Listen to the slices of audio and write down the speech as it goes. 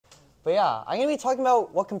But yeah, I'm going to be talking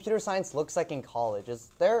about what computer science looks like in college.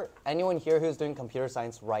 Is there anyone here who's doing computer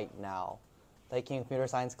science right now? Taking a computer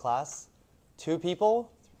science class? 2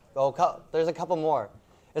 people? Oh, there's a couple more.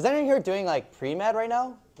 Is anyone here doing like pre-med right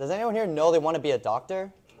now? Does anyone here know they want to be a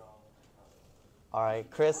doctor? No. All right,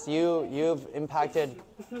 Chris, you've impacted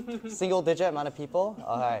single-digit amount of people.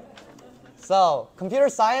 All right. So computer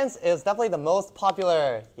science is definitely the most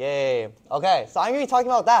popular. Yay. Okay, so I'm going to be talking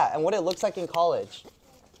about that and what it looks like in college.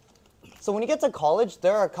 So when you get to college,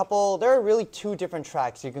 there are really 2 different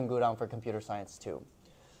tracks you can go down for computer science too.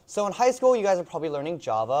 So in high school, you guys are probably learning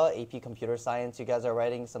Java, AP Computer Science. You guys are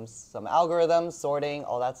writing some algorithms, sorting,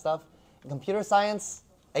 all that stuff. In computer science,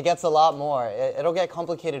 it gets a lot more. It'll get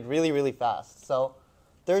complicated really, really fast. So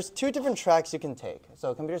there's 2 different tracks you can take.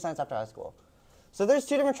 So computer science after high school. So there's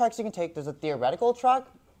 2 different tracks you can take. There's a theoretical track,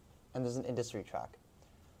 and there's an industry track.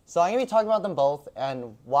 So I'm going to be talking about them both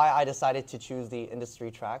and why I decided to choose the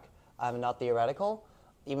industry track. I'm not theoretical,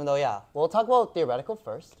 even though, yeah. We'll talk about theoretical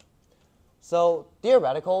first. So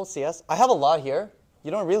theoretical CS, I have a lot here. You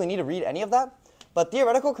don't really need to read any of that. But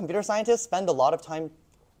theoretical computer scientists spend a lot of time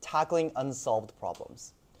tackling unsolved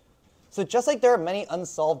problems. So just like there are many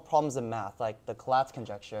unsolved problems in math, like the collapse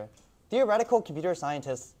conjecture, theoretical computer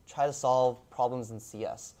scientists try to solve problems in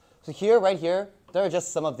CS. So here, right here, there are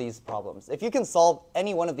just some of these problems. If you can solve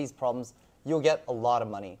any one of these problems, you'll get a lot of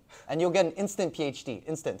money. And you'll get an instant PhD,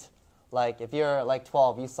 instant. Like if you're like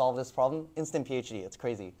 12, you solve this problem, instant PhD. It's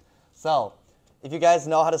crazy. So if you guys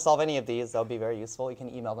know how to solve any of these, that would be very useful. You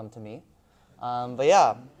can email them to me. But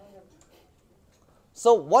yeah.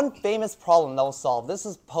 So one famous problem that was solved, this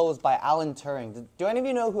is posed by Alan Turing. Do any of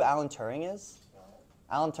you know who Alan Turing is?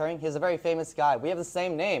 Alan Turing, he's a very famous guy. We have the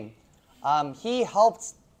same name. He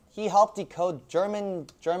helped decode German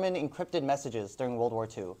encrypted messages during World War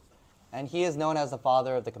II. And he is known as the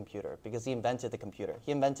father of the computer because he invented the computer.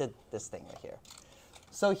 He invented this thing right here.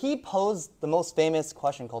 So he posed the most famous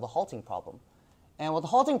question called the halting problem. And what the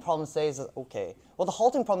halting problem says is, what the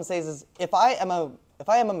halting problem says is, if I am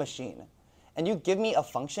a machine and you give me a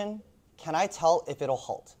function, can I tell if it'll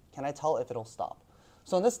halt? Can I tell if it'll stop?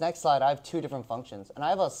 So in this next slide, I have 2 different functions. And I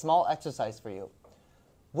have a small exercise for you.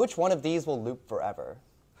 Which one of these will loop forever?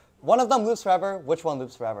 One of them loops forever. Which one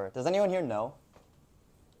loops forever? Does anyone here know?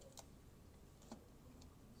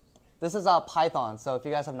 This is Python, so if you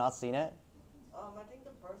guys have not seen it. I think the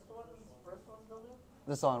first one's the loop.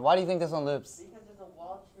 This one. Why do you think this one loops? Because there's a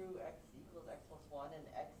while true x equals x plus 1, and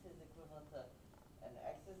x is equivalent to, and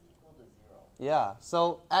x is equal to 0. Yeah,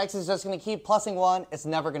 so x is just going to keep plussing 1. It's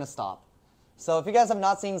never going to stop. So if you guys have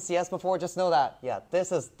not seen CS before, just know that, yeah,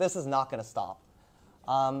 this is not going to stop.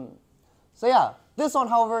 So yeah, this one,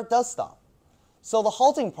 however, does stop. So the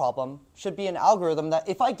halting problem should be an algorithm that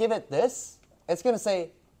if I give it this, it's going to say,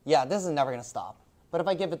 yeah, this is never going to stop. But if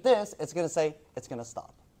I give it this, it's going to say it's going to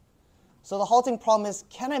stop. So the halting problem is,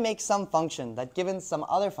 can I make some function that given some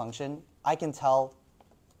other function, I can tell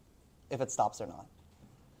if it stops or not?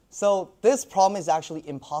 So this problem is actually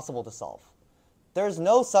impossible to solve. There's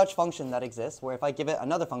no such function that exists where if I give it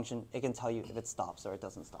another function, it can tell you if it stops or it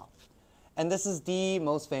doesn't stop. And this is the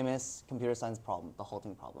most famous computer science problem, the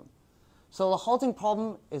halting problem. So the halting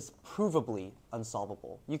problem is provably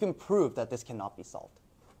unsolvable. You can prove that this cannot be solved.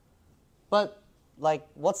 But like,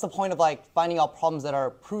 what's the point of like finding out problems that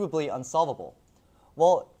are provably unsolvable?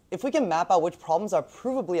 Well, if we can map out which problems are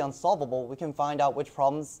provably unsolvable, we can find out which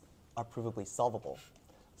problems are provably solvable.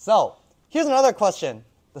 So here's another question,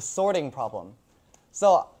 the sorting problem.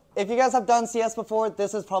 So if you guys have done CS before,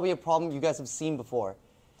 this is probably a problem you guys have seen before.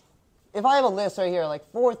 If I have a list right here, like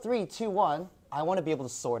 4, 3, 2, 1, I want to be able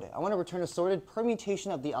to sort it. I want to return a sorted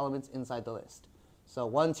permutation of the elements inside the list. So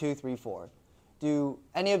 1, 2, 3, 4. Do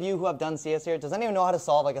any of you who have done CS here, does anyone know how to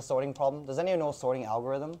solve like a sorting problem? Does anyone know a sorting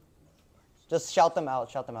algorithm? Just shout them out,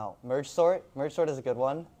 shout them out. Merge sort is a good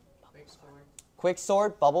one. Quick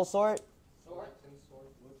sort, bubble sort.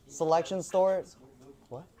 Selection sort.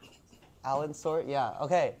 What? Allen sort, yeah,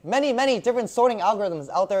 okay. Many different sorting algorithms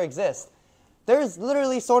out there exist. There's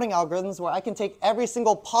literally sorting algorithms where I can take every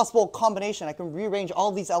single possible combination. I can rearrange all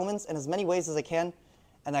of these elements in as many ways as I can,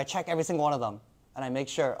 and I check every single one of them. And I make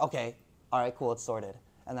sure, okay, all right, cool, it's sorted.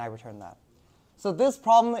 And then I return that. So this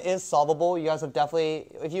problem is solvable. You guys have definitely,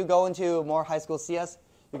 if you go into more high school CS,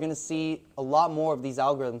 you're going to see a lot more of these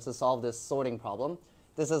algorithms to solve this sorting problem.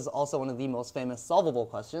 This is also one of the most famous solvable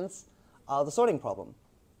questions, the sorting problem.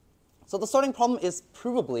 So the sorting problem is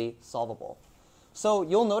provably solvable. So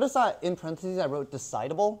you'll notice that in parentheses I wrote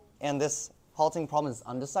decidable, and this halting problem is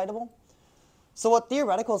undecidable. So what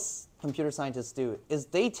theoretical computer scientists do is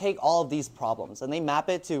they take all of these problems and they map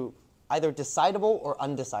it to either decidable or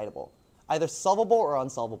undecidable, either solvable or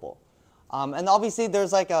unsolvable. And obviously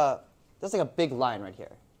there's like a big line right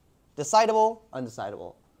here. Decidable,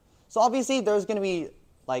 undecidable. So obviously there's going to be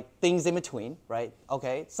like things in between, right?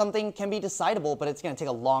 Okay, something can be decidable, but it's going to take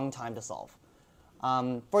a long time to solve.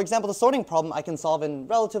 For example, the sorting problem I can solve in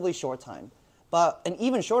relatively short time. But an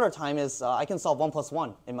even shorter time is I can solve 1 plus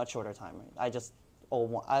 1 in much shorter time. Right?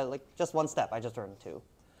 just one step, I just earned 2.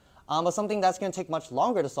 But something that's going to take much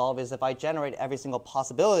longer to solve is if I generate every single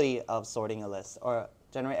possibility of sorting a list, or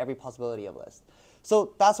generate every possibility of a list.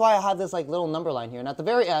 So that's why I have this like little number line here. And at the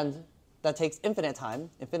very end, that takes infinity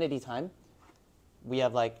time, we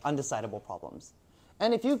have like undecidable problems.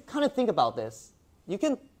 And if you kind of think about this, you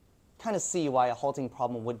can kind of see why a halting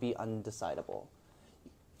problem would be undecidable.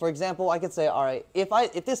 For example, I could say, all right,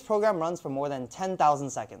 if this program runs for more than 10,000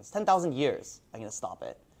 seconds, 10,000 years, I'm going to stop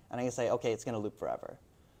it. And I'm going to say, OK, it's going to loop forever.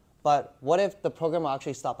 But what if the program will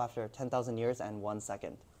actually stop after 10,000 years and 1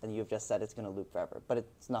 second? And you've just said it's going to loop forever. But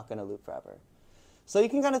it's not going to loop forever. So you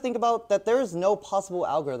can kind of think about that there is no possible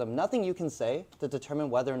algorithm, nothing you can say to determine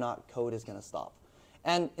whether or not code is going to stop.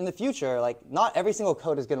 And in the future, like, not every single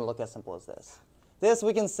code is going to look as simple as this. This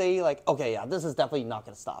we can say, like, OK, yeah, this is definitely not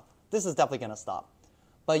going to stop. This is definitely going to stop.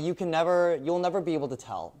 But you'll never be able to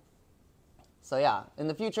tell. So yeah, in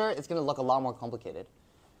the future, it's going to look a lot more complicated.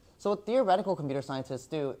 So what theoretical computer scientists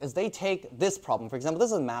do is they take this problem. For example,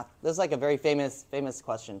 this is math. This is like a very famous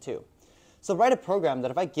question too. So write a program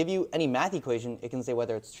that if I give you any math equation, it can say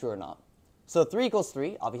whether it's true or not. So 3 equals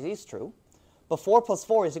 3, obviously it's true. But 4 plus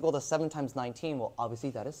 4 is equal to 7 times 19, well,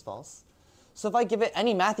 obviously that is false. So if I give it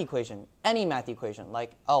any math equation,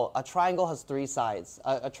 like, oh, a triangle has 3 sides.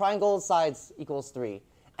 A triangle's sides equals 3.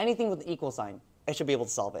 Anything with an equal sign, it should be able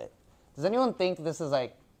to solve it. Does anyone think this is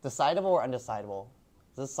like decidable or undecidable?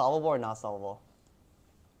 Is this solvable or not solvable?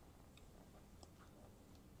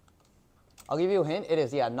 I'll give you a hint. It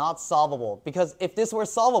is, yeah, not solvable. Because if this were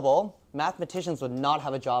solvable, mathematicians would not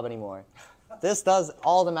have a job anymore. This does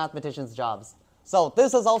all the mathematicians' jobs. So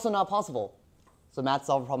this is also not possible. So math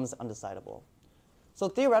solver problem is undecidable. So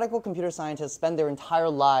theoretical computer scientists spend their entire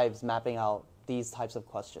lives mapping out these types of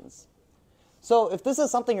questions. So if this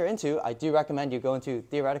is something you're into, I do recommend you go into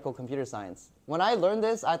theoretical computer science. When I learned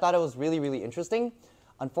this, I thought it was really, really interesting.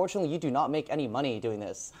 Unfortunately, you do not make any money doing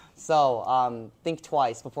this. So think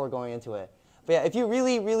twice before going into it. But yeah, if you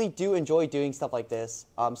really, really do enjoy doing stuff like this,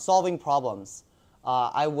 solving problems,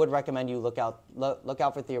 I would recommend you look out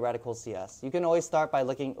for theoretical CS. You can always start by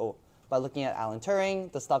looking at Alan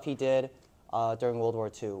Turing, the stuff he did during World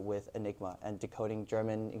War II with Enigma and decoding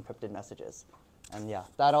German encrypted messages. And yeah,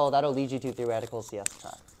 that'll lead you to theoretical CS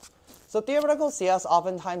track. So theoretical CS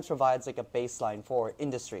oftentimes provides like a baseline for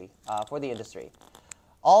industry, for the industry.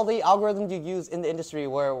 All the algorithms you use in the industry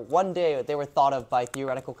were one day they were thought of by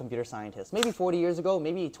theoretical computer scientists. Maybe 40 years ago,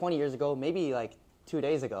 maybe 20 years ago, maybe like 2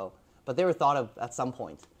 days ago, but they were thought of at some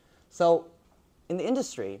point. So in the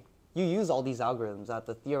industry, you use all these algorithms that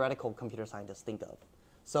the theoretical computer scientists think of.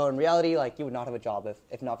 So in reality, like you would not have a job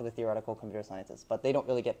if not for the theoretical computer scientists, but they don't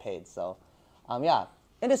really get paid. So yeah,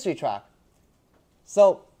 industry track.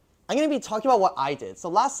 So I'm going to be talking about what I did. So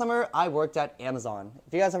last summer, I worked at Amazon.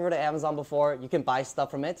 If you guys have heard of Amazon before, you can buy stuff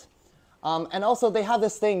from it. And also, they have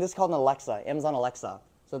this thing. This is called an Alexa, Amazon Alexa.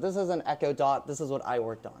 So this is an Echo Dot. This is what I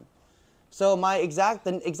worked on. So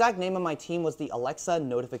the exact name of my team was the Alexa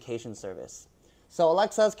Notification Service. So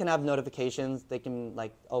Alexas can have notifications. They can,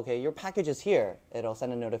 like, OK, your package is here. It'll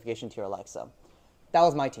send a notification to your Alexa. That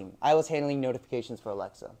was my team. I was handling notifications for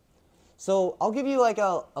Alexa. So I'll give you like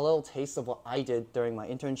a little taste of what I did during my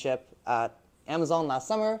internship at Amazon last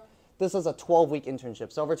summer. This was a 12-week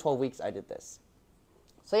internship. So over 12 weeks, I did this.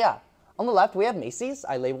 So yeah, on the left, we have Macy's.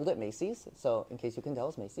 I labeled it Macy's. So in case you can tell,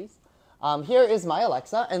 it's Macy's. Here is my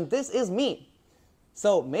Alexa, and this is me.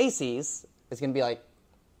 So Macy's is going to be like,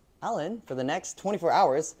 Alan, for the next 24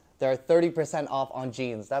 hours, there are 30% off on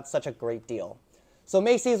jeans. That's such a great deal. So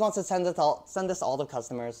Macy's wants to send this all to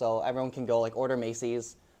customers so everyone can go like order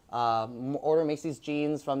Macy's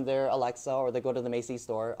jeans from their Alexa, or they go to the Macy's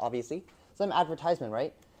store, obviously. So an advertisement,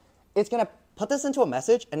 right? It's going to put this into a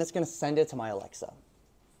message, and it's going to send it to my Alexa.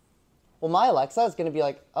 Well, my Alexa is going to be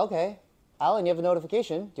like, OK, Alan, you have a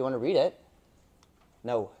notification. Do you want to read it?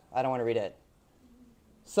 No, I don't want to read it.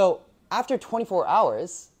 So after 24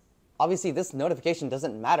 hours, obviously this notification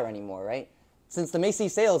doesn't matter anymore, right? Since the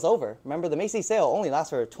Macy's sale is over. Remember, the Macy's sale only lasts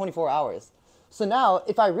for 24 hours. So now,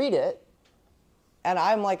 if I read it, and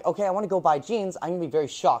I'm like, OK, I want to go buy jeans, I'm going to be very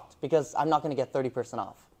shocked because I'm not going to get 30%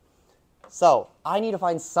 off. So I need to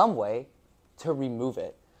find some way to remove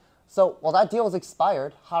it. So while that deal is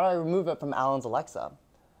expired, how do I remove it from Alan's Alexa?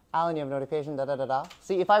 Alan, you have a notification, da-da-da-da.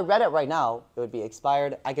 See, if I read it right now, it would be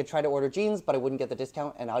expired. I could try to order jeans, but I wouldn't get the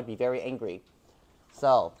discount, and I would be very angry.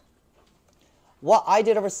 So what I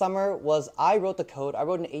did over summer was I wrote the code, I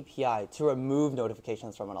wrote an API to remove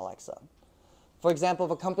notifications from an Alexa. For example,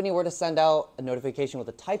 if a company were to send out a notification with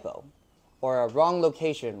a typo, or a wrong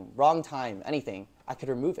location, wrong time, anything, I could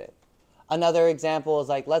remove it. Another example is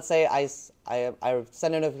like, let's say I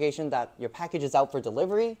send a notification that your package is out for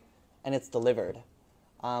delivery, and it's delivered.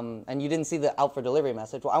 And you didn't see the out for delivery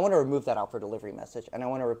message. Well, I want to remove that out for delivery message, and I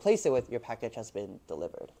want to replace it with your package has been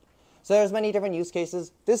delivered. So there's many different use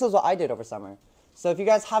cases. This is what I did over summer. So if you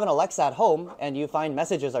guys have an Alexa at home and you find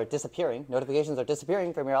messages are disappearing, notifications are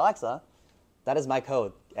disappearing from your Alexa, that is my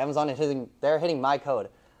code. Amazon is hitting my code.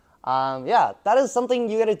 Yeah, that is something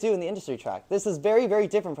you got to do in the industry track. This is very, very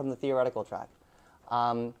different from the theoretical track.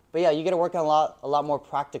 But yeah, you got to work on a lot more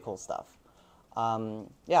practical stuff.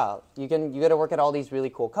 Yeah, you got to work at all these really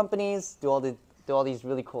cool companies, do all these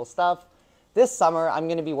really cool stuff. This summer, I'm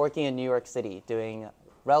going to be working in New York City, doing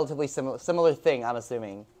relatively similar thing, I'm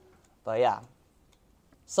assuming. But yeah.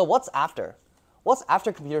 So what's after? What's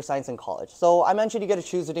after computer science in college? So I mentioned you got to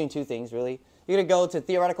choose between two things, really. You're going to go to the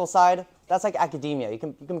theoretical side. That's like academia. You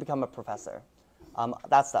can become a professor,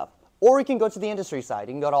 that stuff. Or you can go to the industry side.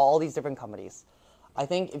 You can go to all these different companies. I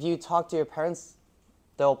think if you talk to your parents,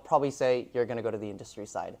 they'll probably say you're going to go to the industry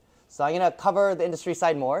side. So I'm going to cover the industry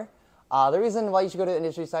side more. The reason why you should go to the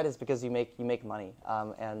industry side is because you make money,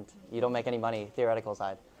 and you don't make any money theoretical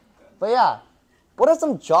side. But yeah, what are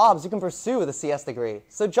some jobs you can pursue with a CS degree?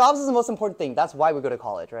 So jobs is the most important thing. That's why we go to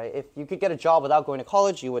college, right? If you could get a job without going to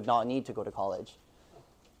college, you would not need to go to college.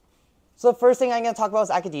 So the first thing I'm going to talk about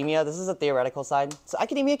is academia. This is a theoretical side. So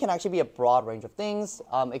academia can actually be a broad range of things.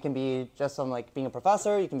 It can be just from like being a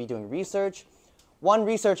professor. You can be doing research. One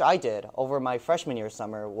research I did over my freshman year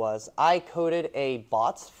summer was I coded a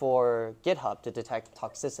bot for GitHub to detect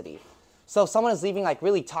toxicity. So if someone is leaving like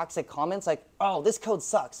really toxic comments like, oh, this code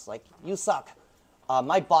sucks, like you suck,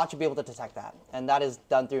 my bot should be able to detect that. And that is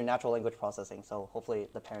done through natural language processing. So hopefully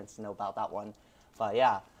the parents know about that one. But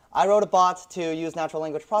yeah, I wrote a bot to use natural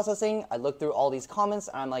language processing. I looked through all these comments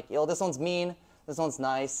and I'm like, yo, this one's mean, this one's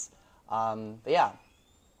nice. But yeah.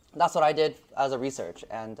 That's what I did as a research,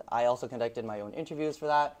 and I also conducted my own interviews for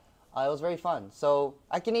that. It was very fun. So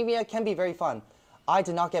academia can be very fun. I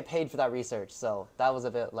did not get paid for that research, so that was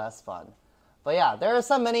a bit less fun. But yeah, there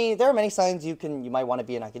are many signs you might want to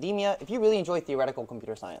be in academia if you really enjoy theoretical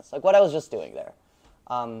computer science, like what I was just doing there.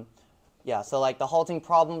 Yeah, so like the halting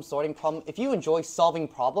problem, sorting problem. If you enjoy solving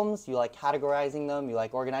problems, you like categorizing them, you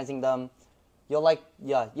like organizing them, you'll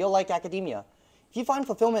like academia. If you find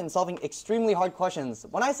fulfillment in solving extremely hard questions,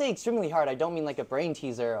 when I say extremely hard, I don't mean like a brain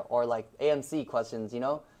teaser or like AMC questions, you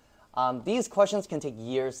know? These questions can take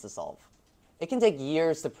years to solve. It can take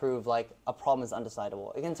years to prove like a problem is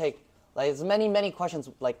undecidable. It can take like there's many questions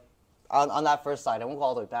like on that first side. I won't go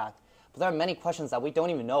all the way back. But there are many questions that we don't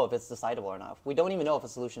even know if it's decidable or not. We don't even know if a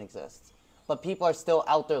solution exists. But people are still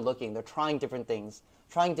out there looking. They're trying different things,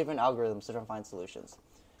 trying different algorithms to try to find solutions.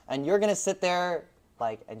 And you're going to sit there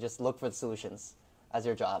and just look for the solutions as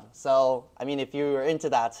your job. So, I mean, if you're into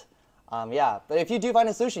that, yeah. But if you do find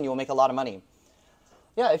a solution, you will make a lot of money.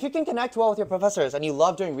 Yeah, if you can connect well with your professors and you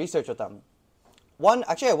love doing research with them.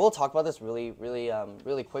 Actually, I will talk about this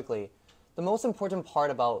really quickly. The most important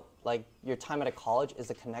part about like your time at a college is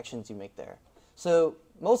the connections you make there. So,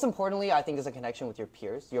 most importantly, I think is a connection with your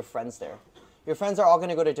peers, your friends there. Your friends are all going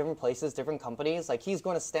to go to different places, different companies. Like he's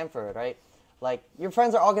going to Stanford, right? Like your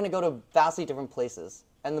friends are all going to go to vastly different places.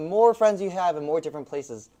 And the more friends you have in more different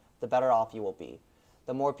places, the better off you will be.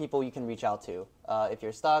 The more people you can reach out to if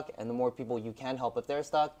you're stuck, and the more people you can help if they're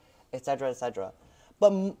stuck, etc., etc.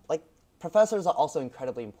 But like professors are also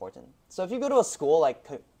incredibly important. So if you go to a school like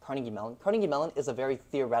Carnegie Mellon is a very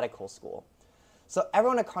theoretical school. So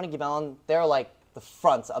everyone at Carnegie Mellon, they're like the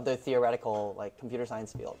front of their theoretical like computer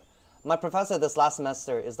science field. My professor this last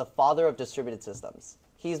semester is the father of distributed systems.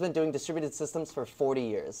 He's been doing distributed systems for 40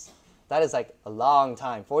 years. That is like a long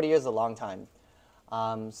time. 40 years is a long time.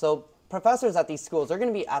 So professors at these schools are going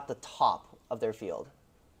to be at the top of their field.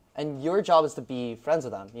 And your job is to be friends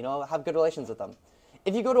with them, you know, have good relations with them.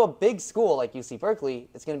 If you go to a big school like UC Berkeley,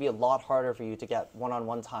 it's going to be a lot harder for you to get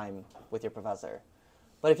one-on-one time with your professor.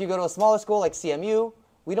 But if you go to a smaller school like CMU,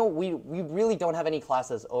 we really don't have any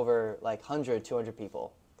classes over like 100, 200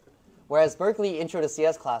 people. Whereas Berkeley Intro to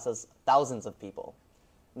CS classes, thousands of people.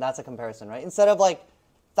 And that's a comparison, right? Instead of like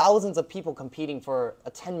thousands of people competing for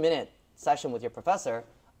a 10-minute session with your professor,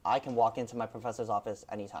 I can walk into my professor's office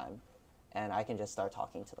anytime, and I can just start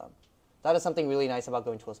talking to them. That is something really nice about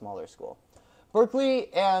going to a smaller school.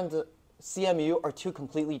 Berkeley and CMU are two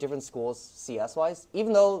completely different schools CS-wise.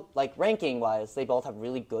 Even though, like, ranking-wise, they both have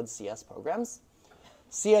really good CS programs.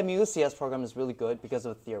 CMU's CS program is really good because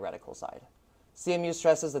of the theoretical side. CMU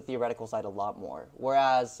stresses the theoretical side a lot more,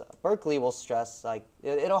 whereas Berkeley will stress, like,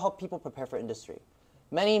 it'll help people prepare for industry.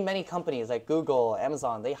 Many companies like Google,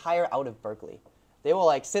 Amazon, they hire out of Berkeley. They will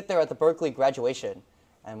like sit there at the Berkeley graduation,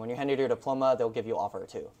 and when you're handed your diploma, they'll give you an offer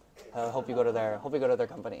too. Hope you go to their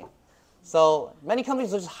company. So many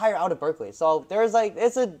companies will just hire out of Berkeley. So there's like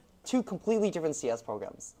two completely different CS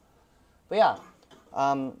programs. But yeah,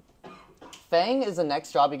 FANG is the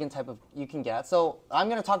next job you can get. So I'm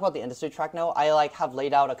gonna talk about the industry track now. I like have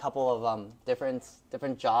laid out a couple of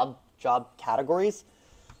different job categories.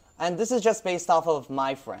 And this is just based off of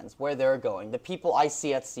my friends, where they're going, the people I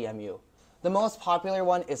see at CMU. The most popular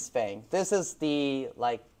one is FANG. This is the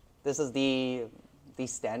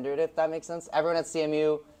standard, if that makes sense. Everyone at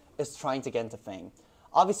CMU is trying to get into FANG.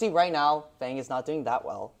 Obviously, right now, FANG is not doing that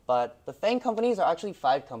well, but the FANG companies are actually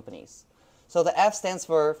 5 companies. So the F stands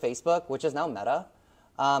for Facebook, which is now Meta.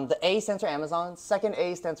 The A stands for Amazon, second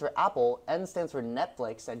A stands for Apple, N stands for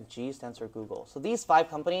Netflix, and G stands for Google. So these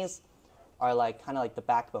 5 companies are like kind of like the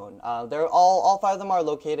backbone. They're all 5 of them are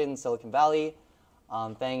located in Silicon Valley.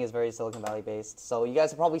 FANG is very Silicon Valley based. So you guys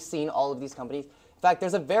have probably seen all of these companies. In fact,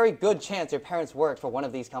 there's a very good chance your parents worked for one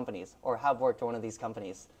of these companies or have worked for one of these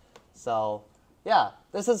companies. So yeah,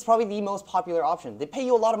 this is probably the most popular option. They pay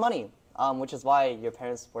you a lot of money, which is why your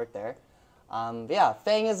parents work there. But yeah,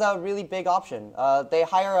 FANG is a really big option. They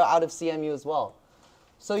hire out of CMU as well.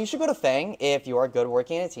 So you should go to FANG if you are good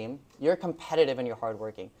working in a team. You're competitive and you're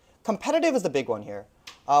hardworking. Competitive is the big one here.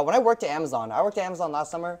 When I worked at Amazon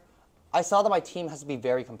last summer, I saw that my team has to be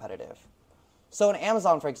very competitive. So in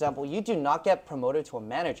Amazon, for example, you do not get promoted to a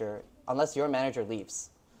manager unless your manager leaves.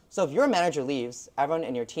 So if your manager leaves, everyone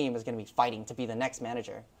in your team is going to be fighting to be the next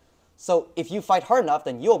manager. So if you fight hard enough,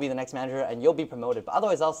 then you'll be the next manager and you'll be promoted. But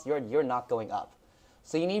otherwise else, you're not going up.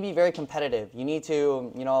 So you need to be very competitive. You need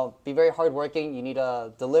to be very hardworking. You need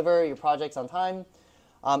to deliver your projects on time.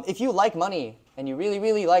 If you like money, and you really,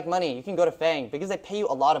 really like money, you can go to FANG because they pay you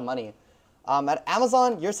a lot of money. At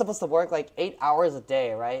Amazon, you're supposed to work like 8 hours a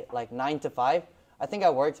day, right? Like 9 to 5. I think I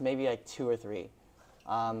worked maybe like 2 or 3.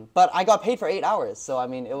 But I got paid for 8 hours, so I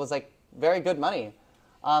mean, it was like very good money.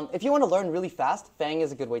 If you want to learn really fast, FANG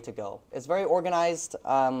is a good way to go. It's very organized.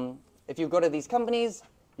 If you go to these companies,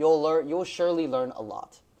 you'll surely learn a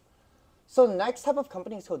lot. So the next type of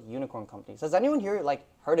company is called unicorn companies. Has anyone here like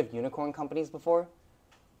heard of unicorn companies before?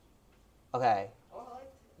 Okay. Oh,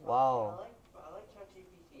 Wow. I like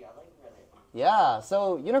ChatGPT. I like Reddit. Yeah.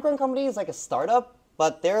 So unicorn company is like a startup,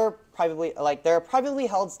 but they're a privately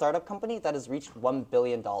held startup company that has reached $1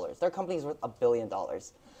 billion. Their company's worth $1 billion.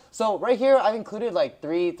 So right here, I've included like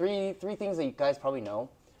three things that you guys probably know.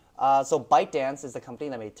 So ByteDance is the company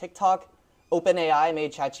that made TikTok. OpenAI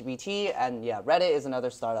made ChatGPT, and yeah, Reddit is another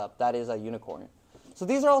startup that is a unicorn. So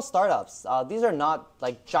these are all startups. These are not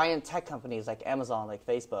like giant tech companies like Amazon, like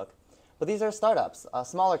Facebook. But these are startups,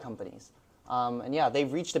 smaller companies. And yeah,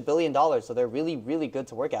 they've reached $1 billion, so they're really, really good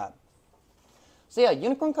to work at. So yeah,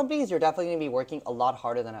 unicorn companies, you're definitely going to be working a lot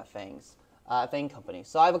harder than at FANG companies.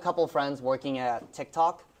 So I have a couple of friends working at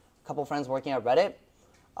TikTok, a couple of friends working at Reddit.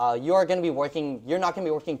 You're not going to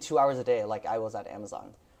be working 2 hours a day like I was at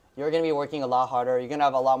Amazon. You're going to be working a lot harder. You're going to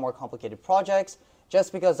have a lot more complicated projects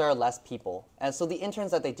just because there are less people. And so the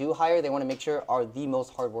interns that they do hire, they want to make sure are the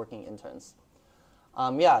most hardworking interns.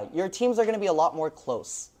 Yeah, your teams are going to be a lot more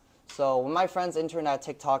close. So when my friends interned at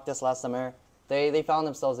TikTok this last summer, they found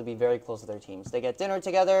themselves to be very close to their teams. They get dinner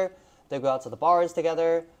together, they go out to the bars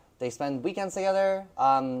together, they spend weekends together.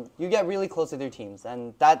 You get really close to their teams,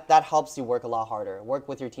 and that helps you work a lot harder, work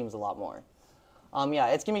with your teams a lot more. Yeah,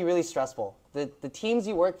 it's going to be really stressful. The teams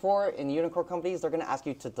you work for in unicorn companies, they're going to ask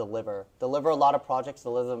you to deliver a lot of projects,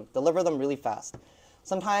 deliver them really fast.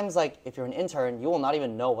 Sometimes, like if you're an intern, you will not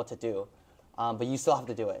even know what to do. But you still have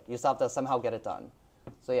to do it. You still have to somehow get it done.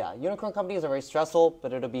 So yeah, unicorn companies are very stressful,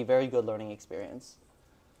 but it'll be a very good learning experience.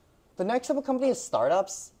 The next type of company is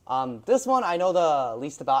startups. This one I know the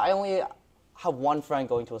least about. I only have one friend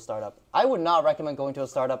going to a startup. I would not recommend going to a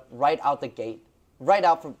startup right out the gate, right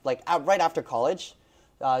after college,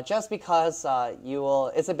 just because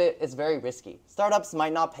it's very risky. Startups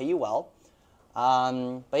might not pay you well,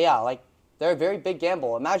 but yeah, like they're a very big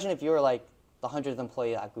gamble. Imagine if you were like the 100th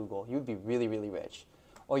employee at Google, you would be really, really rich.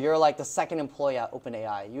 Or you're like the second employee at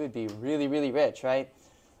OpenAI, you would be really, really rich, right?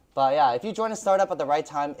 But yeah, if you join a startup at the right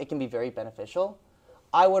time, it can be very beneficial.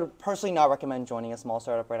 I would personally not recommend joining a small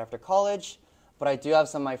startup right after college, but I do have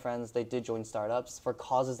some of my friends, they did join startups for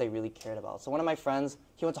causes they really cared about. So one of my friends,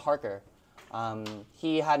 he went to Harker.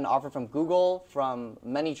 He had an offer from Google, from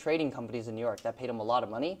many trading companies in New York that paid him a lot of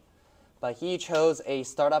money. But he chose a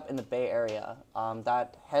startup in the Bay Area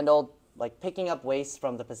that handled like picking up waste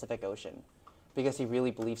from the Pacific Ocean because he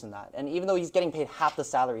really believes in that. And even though he's getting paid half the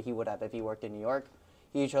salary he would have if he worked in New York,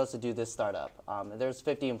 he chose to do this startup. There's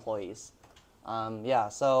 50 employees. Yeah,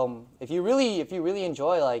 so if you really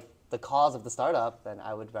enjoy like the cause of the startup, then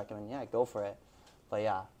I would recommend, yeah, go for it. But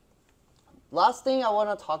yeah. Last thing I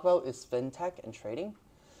want to talk about is fintech and trading.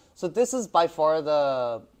 So this is by far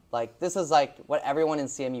this is like what everyone in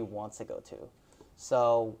CMU wants to go to.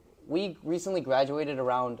 So we recently graduated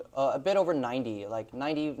around a bit over 90, like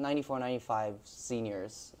 90, 94, 95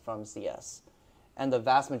 seniors from CS. And the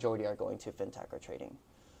vast majority are going to fintech or trading.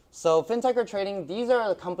 So fintech or trading, these are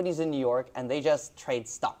the companies in New York, and they just trade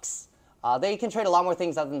stocks. They can trade a lot more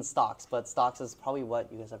things other than stocks, but stocks is probably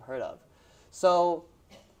what you guys have heard of. So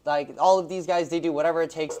like all of these guys, they do whatever it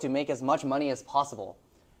takes to make as much money as possible.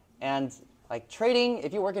 And like trading,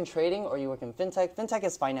 if you work in trading or you work in fintech, fintech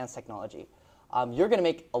is finance technology. You're going to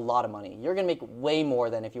make a lot of money. You're going to make way more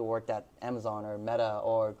than if you worked at Amazon or Meta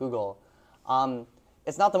or Google.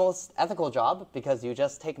 It's not the most ethical job because you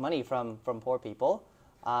just take money from poor people.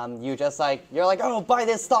 You're like, oh, buy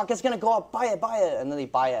this stock, it's going to go up, buy it. And then they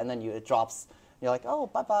buy it, and then it drops. You're like, oh,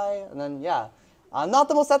 bye-bye. And then, yeah. Not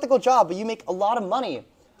the most ethical job, but you make a lot of money.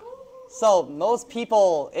 So most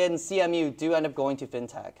people in CMU do end up going to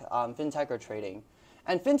fintech or trading.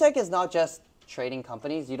 And fintech is not just trading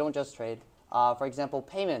companies. You don't just trade. For example,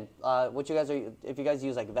 payment, if you guys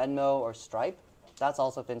use like Venmo or Stripe, that's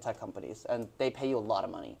also fintech companies, and they pay you a lot of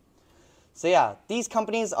money. So yeah, these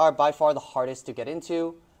companies are by far the hardest to get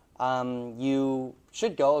into. You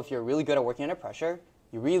should go if you're really good at working under pressure.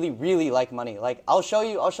 You really, really like money. Like I'll show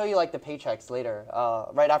you like the paychecks later,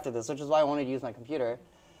 right after this, which is why I wanted to use my computer.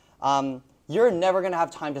 You're never gonna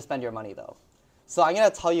have time to spend your money though. So I'm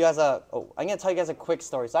gonna tell you guys a quick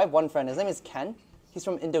story. So I have one friend. His name is Ken. He's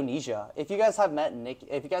from Indonesia. If you guys have met Nick,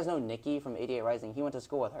 if you guys know Nikki from 88 Rising, he went to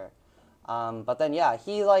school with her. But then yeah,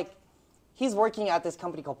 he's working at this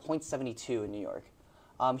company called Point 72 in New York.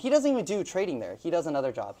 He doesn't even do trading there. He does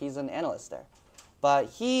another job. He's an analyst there. But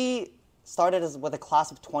he started with a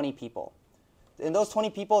class of 20 people. In those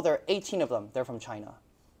 20 people, there are 18 of them. They're from China.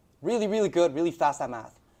 Really, really good, really fast at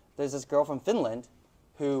math. There's this girl from Finland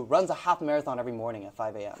who runs a half marathon every morning at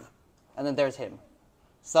 5 a.m. And then there's him.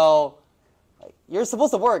 So you're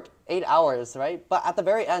supposed to work 8 hours, right? But at the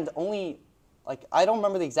very end, only, I don't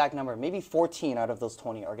remember the exact number, maybe 14 out of those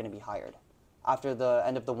 20 are going to be hired after the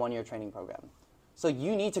end of the one-year training program. So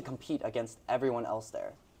you need to compete against everyone else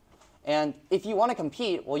there. And if you want to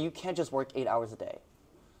compete, well, you can't just work 8 hours a day.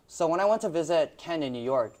 So when I went to visit Ken in New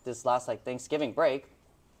York this last Thanksgiving break,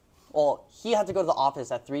 well, he had to go to the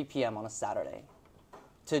office at 3 p.m. on a Saturday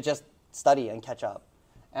to just study and catch up.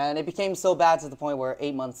 And it became so bad to the point where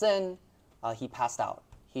 8 months in, he passed out.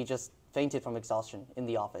 He just fainted from exhaustion in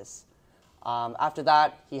the office. After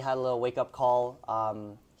that, he had a little wake-up call.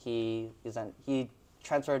 He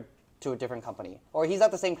transferred to a different company. Or he's at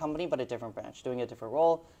the same company, but a different branch, doing a different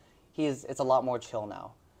role. It's a lot more chill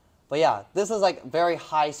now. But yeah, this is a very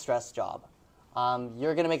high-stress job.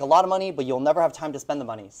 You're going to make a lot of money, but you'll never have time to spend the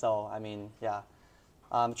money. So, I mean, yeah.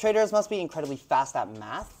 Traders must be incredibly fast at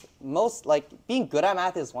math. Being good at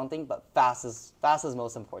math is one thing, but fast is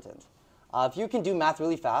most important. If you can do math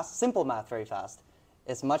really fast, simple math very fast,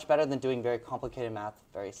 it's much better than doing very complicated math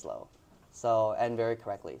very slow. And very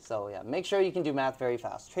correctly. So yeah, make sure you can do math very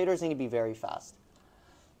fast. Traders need to be very fast.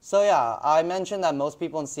 So yeah, I mentioned that most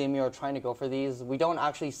people in CMU are trying to go for these. We don't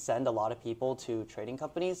actually send a lot of people to trading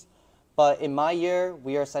companies. But in my year,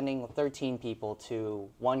 we are sending 13 people to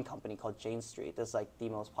one company called Jane Street. This is the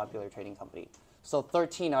most popular trading company. So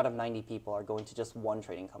 13 out of 90 people are going to just one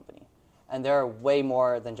trading company. And there are way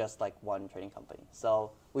more than just one trading company.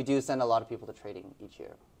 So we do send a lot of people to trading each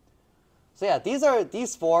year. So yeah,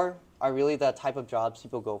 these four are really the type of jobs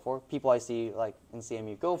people go for. People I see in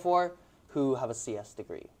CMU go for who have a CS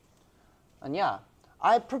degree. And yeah,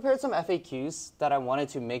 I prepared some FAQs that I wanted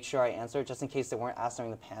to make sure I answered just in case they weren't asked during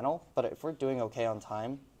the panel. But if we're doing okay on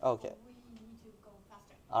time, okay. We need to go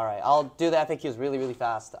faster. All right, I'll do the FAQs really, really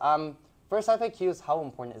fast. First FAQ is how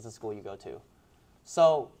important is the school you go to?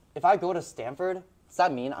 So if I go to Stanford, does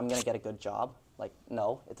that mean I'm going to get a good job?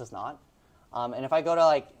 No, it does not. And if I go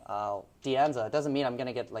to De Anza, it doesn't mean I'm going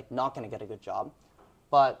to get not going to get a good job.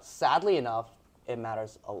 But sadly enough, it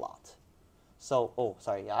matters a lot. So,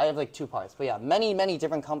 yeah, I have 2 parts. But yeah, many, many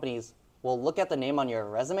different companies will look at the name on your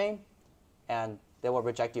resume, and they will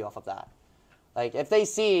reject you off of that. If they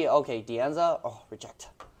see, okay, De Anza, reject.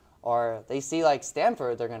 or they see like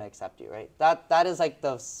Stanford, they're going to accept you, right? That is like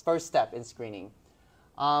the first step in screening.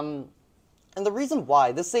 And the reason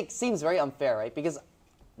why this like, seems very unfair, right? Because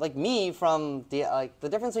like me from the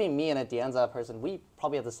difference between me and a De Anza person, we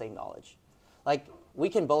probably have the same knowledge. Like we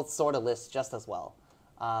can both sort a list just as well.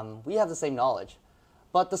 We have the same knowledge,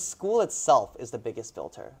 but the school itself is the biggest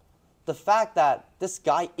filter. The fact that this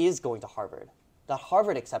guy is going to Harvard, that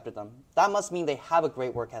Harvard accepted them, that must mean they have a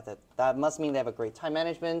great work ethic. That must mean they have a great time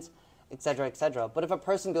management, et cetera, et cetera. But if a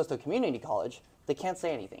person goes to a community college, they can't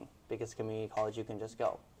say anything because community college, you can just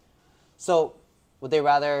go. So would they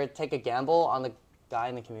rather take a gamble on the guy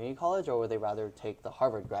in the community college, or would they rather take the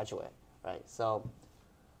Harvard graduate, right? So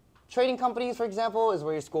trading companies, for example, is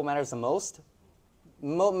where your school matters the most.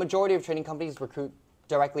 Majority of trading companies recruit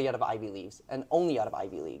directly out of Ivy Leagues and only out of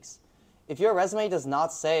Ivy Leagues. If your resume does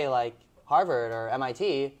not say like Harvard or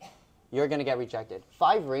MIT, you're going to get rejected.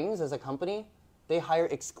 5 Rings as a company, they hire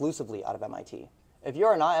exclusively out of MIT. If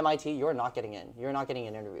you're not MIT, you're not getting in. You're not getting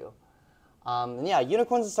an interview. And yeah,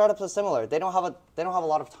 unicorns and startups are similar. They don't have a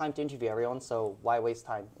lot of time to interview everyone, so why waste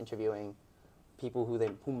time interviewing people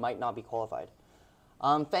who might not be qualified?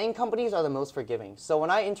 FAANG companies are the most forgiving. So when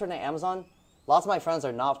I interned at Amazon, lots of my friends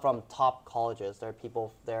are not from top colleges. There are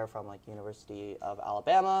people there from like University of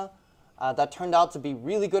Alabama that turned out to be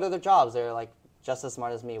really good at their jobs. They're like just as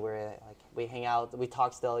smart as me. We hang out, we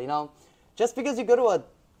talk still. You know, just because you go to a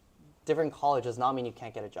different college does not mean you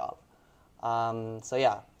can't get a job. So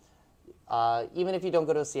yeah. Even if you don't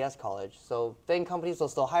go to a CS college. So FAANG companies will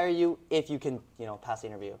still hire you if you can, pass the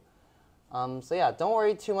interview. So yeah, don't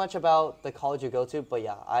worry too much about the college you go to, but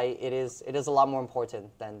yeah, it is a lot more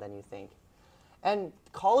important than you think. And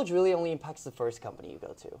college really only impacts the first company you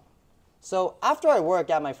go to. So after I work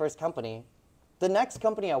at my first company, the next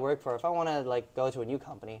company I work for, if I want to like go to a new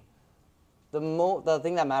company, the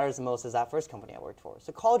thing that matters the most is that first company I worked for.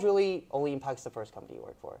 So college really only impacts the first company you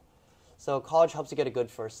work for. So college helps you get a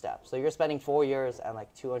good first step. So you're spending 4 years and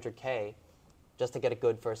like $200K just to get a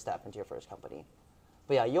good first step into your first company.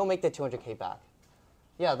 But yeah, you'll make the $200K back.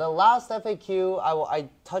 Yeah, the last FAQ, I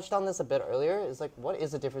touched on this a bit earlier, is like, what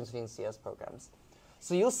is the difference between CS programs?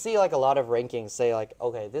 So you'll see like a lot of rankings say like,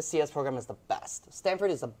 okay, this CS program is the best.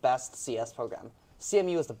 Stanford is the best CS program.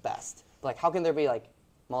 CMU is the best. Like, how can there be like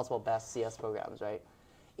multiple best CS programs, right?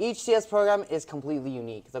 Each CS program is completely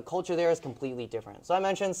unique. The culture there is completely different. So I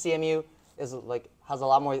mentioned CMU is a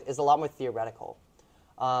lot more theoretical.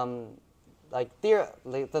 The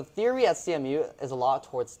theory at CMU is a lot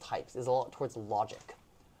towards types, is a lot towards logic.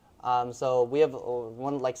 So we have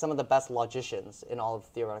some of the best logicians in all of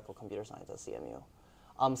theoretical computer science at CMU.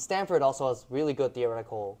 Stanford also has really good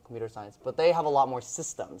theoretical computer science, but they have a lot more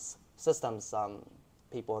systems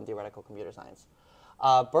people in theoretical computer science.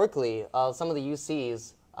 Berkeley, some of the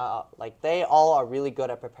UCs, they all are really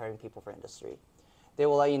good at preparing people for industry. They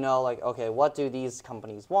will let you know, like, okay, what do these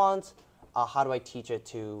companies want? How do I teach it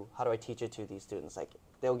to these students? Like,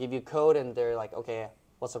 they'll give you code, and they're like, okay,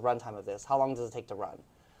 what's the runtime of this? How long does it take to run?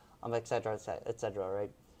 Et cetera, et cetera,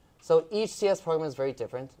 right? So each CS program is very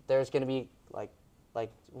different. There's going to be like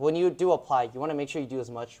when you do apply, you want to make sure you do as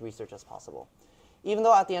much research as possible. Even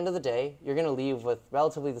though at the end of the day, you're going to leave with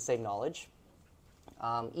relatively the same knowledge.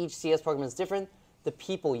 Each CS program is different. The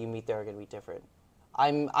people you meet there are going to be different.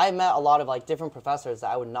 I met a lot of like different professors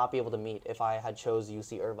that I would not be able to meet if I had chose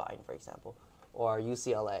UC Irvine, for example, or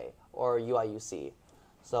UCLA, or UIUC.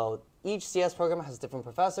 So each CS program has different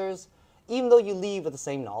professors. Even though you leave with the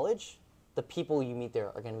same knowledge, the people you meet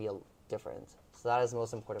there are going to be different. So that is the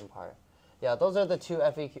most important part. Yeah, those are the 2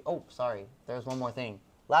 FAQ. Oh, sorry, there's one more thing.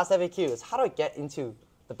 Last FAQ is how do I get into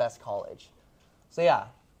the best college? So yeah,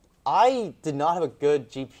 I did not have a good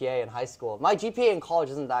GPA in high school. My GPA in college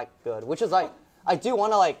isn't that good, which is like, I do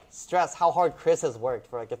want to like stress how hard Chris has worked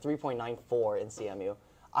for like a 3.94 in CMU.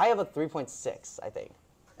 I have a 3.6, I think.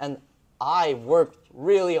 And I worked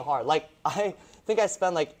really hard. Like, I think I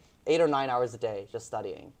spent like 8 or 9 hours a day just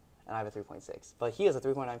studying, and I have a 3.6. But he has a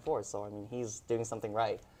 3.94, so I mean, he's doing something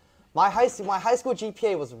right. My high school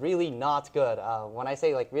GPA was really not good. When I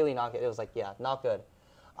say like really not good, it was like, yeah, not good.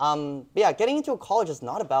 But yeah, getting into a college is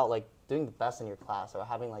not about like doing the best in your class or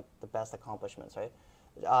having like the best accomplishments, right?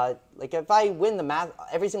 Like if I win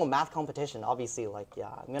every single math competition, obviously like, yeah,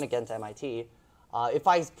 I'm gonna get into MIT. If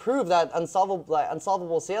I prove that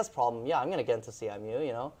unsolvable CS problem, yeah, I'm gonna get into CMU,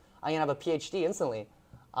 you know? I'm gonna have a PhD instantly.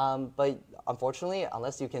 But unfortunately,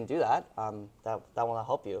 unless you can do that, that will not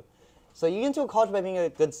help you. So you get into a college by being a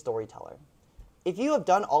good storyteller. If you have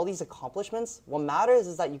done all these accomplishments, what matters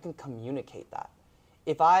is that you can communicate that.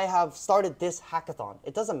 If I have started this hackathon,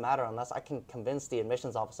 it doesn't matter unless I can convince the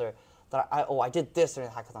admissions officer that I did this during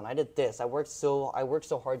the hackathon. I did this. I worked so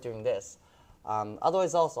hard doing this.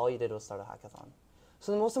 Otherwise, else all you did was start a hackathon.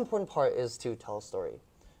 So the most important part is to tell a story.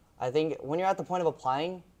 I think when you're at the point of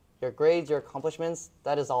applying, your grades, your accomplishments,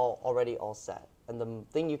 that is already all set. And the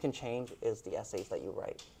thing you can change is the essays that you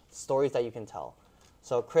write, stories that you can tell.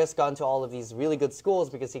 So Chris got into all of these really good schools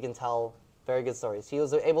because he can tell very good stories. He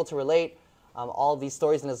was able to relate all of these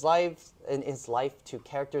stories in his life to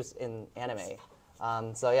characters in anime.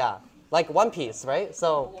 So yeah, like One Piece, right?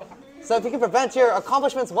 So if you can prevent your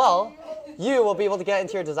accomplishments well, you will be able to get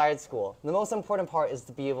into your desired school. The most important part is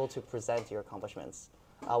to be able to present your accomplishments,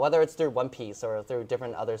 whether it's through One Piece or through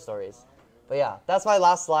different other stories. But yeah, that's my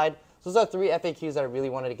last slide. Those are 3 FAQs that I really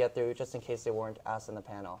wanted to get through, just in case they weren't asked in the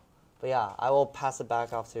panel. But yeah, I will pass it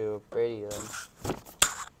back off to Brady then.